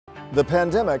The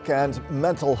pandemic and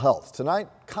mental health. Tonight,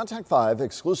 Contact 5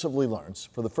 exclusively learns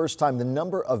for the first time the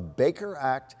number of Baker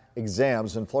Act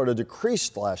exams in Florida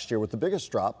decreased last year, with the biggest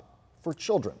drop for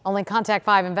children. Only Contact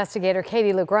 5 investigator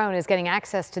Katie LaGrone is getting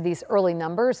access to these early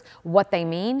numbers, what they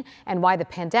mean, and why the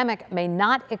pandemic may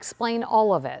not explain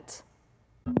all of it.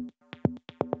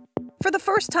 For the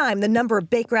first time, the number of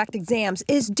Baker Act exams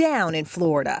is down in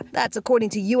Florida. That's according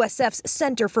to USF's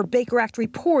Center for Baker Act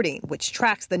Reporting, which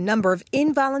tracks the number of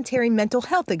involuntary mental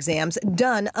health exams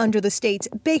done under the state's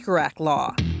Baker Act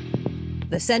law.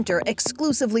 The center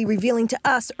exclusively revealing to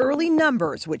us early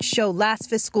numbers which show last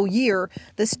fiscal year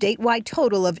the statewide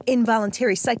total of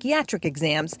involuntary psychiatric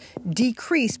exams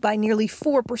decreased by nearly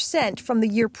 4% from the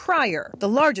year prior. The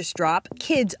largest drop,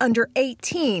 kids under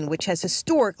 18, which has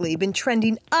historically been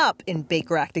trending up in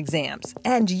Baker Act exams,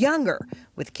 and younger,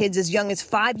 with kids as young as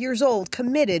 5 years old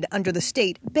committed under the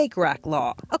state Baker Act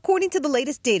law. According to the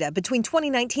latest data, between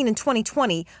 2019 and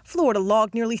 2020, Florida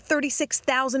logged nearly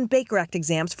 36,000 Baker Act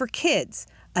exams for kids,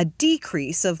 a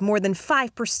decrease of more than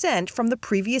 5% from the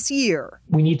previous year.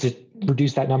 We need to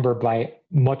reduce that number by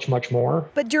much more.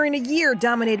 But during a year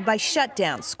dominated by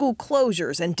shutdowns, school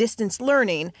closures, and distance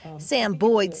learning, Sam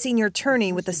Boyd, senior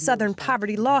attorney with the Southern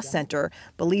Poverty Law Center,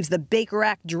 believes the Baker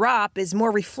Act drop is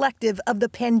more reflective of the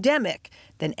pandemic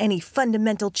than any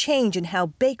fundamental change in how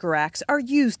Baker Acts are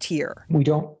used here. We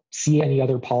don't see any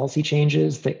other policy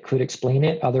changes that could explain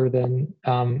it other than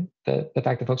the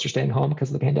fact that folks are staying home because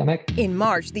of the pandemic. In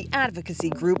March, the advocacy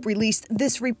group released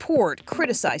this report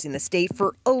criticizing the state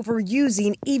for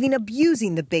overusing, even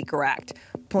abusing the Baker Act,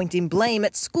 pointing blame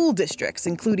at school districts,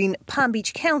 including Palm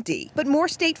Beach County. But more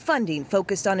state funding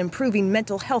focused on improving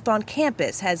mental health on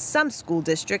campus has some school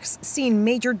districts seen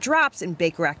major drops in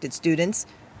Baker Acted students.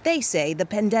 They say the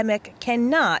pandemic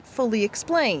cannot fully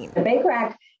explain. The Baker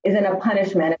Act isn't a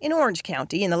punishment. In Orange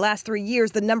County, in the last 3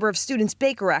 years, the number of students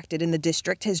Baker Acted in the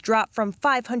district has dropped from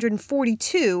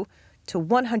 542 to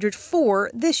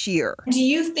 104 this year. Do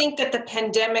you think that the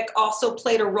pandemic also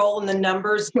played a role in the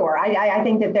numbers? Sure. I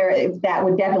think that that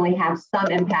would definitely have some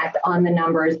impact on the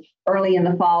numbers early in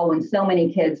the fall when so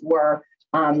many kids were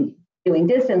doing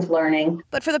distance learning.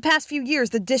 But for the past few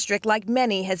years, the district, like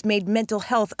many, has made mental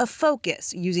health a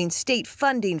focus, using state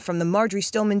funding from the Marjory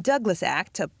Stoneman Douglas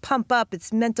Act to pump up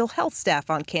its mental health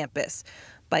staff on campus.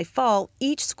 By fall,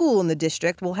 each school in the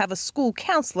district will have a school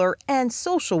counselor and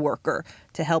social worker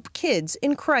to help kids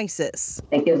in crisis.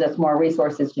 It gives us more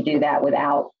resources to do that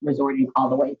without resorting all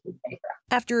the way to the Baker Act.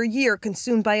 After a year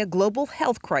consumed by a global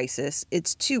health crisis,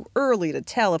 it's too early to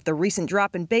tell if the recent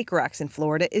drop in Baker Acts in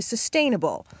Florida is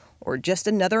sustainable or just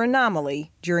another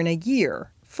anomaly during a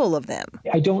year full of them.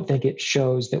 I don't think it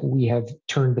shows that we have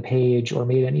turned the page or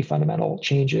made any fundamental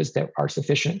changes that are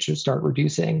sufficient to start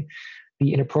reducing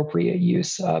the inappropriate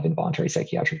use of involuntary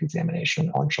psychiatric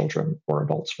examination on children or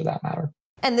adults for that matter.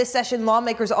 And this session,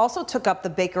 lawmakers also took up the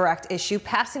Baker Act issue,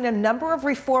 passing a number of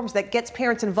reforms that gets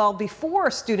parents involved before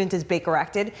a student is Baker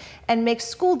Acted and makes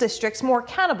school districts more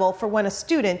accountable for when a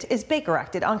student is Baker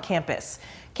Acted on campus.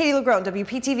 Katie LaGrone,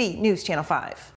 WPTV News Channel 5.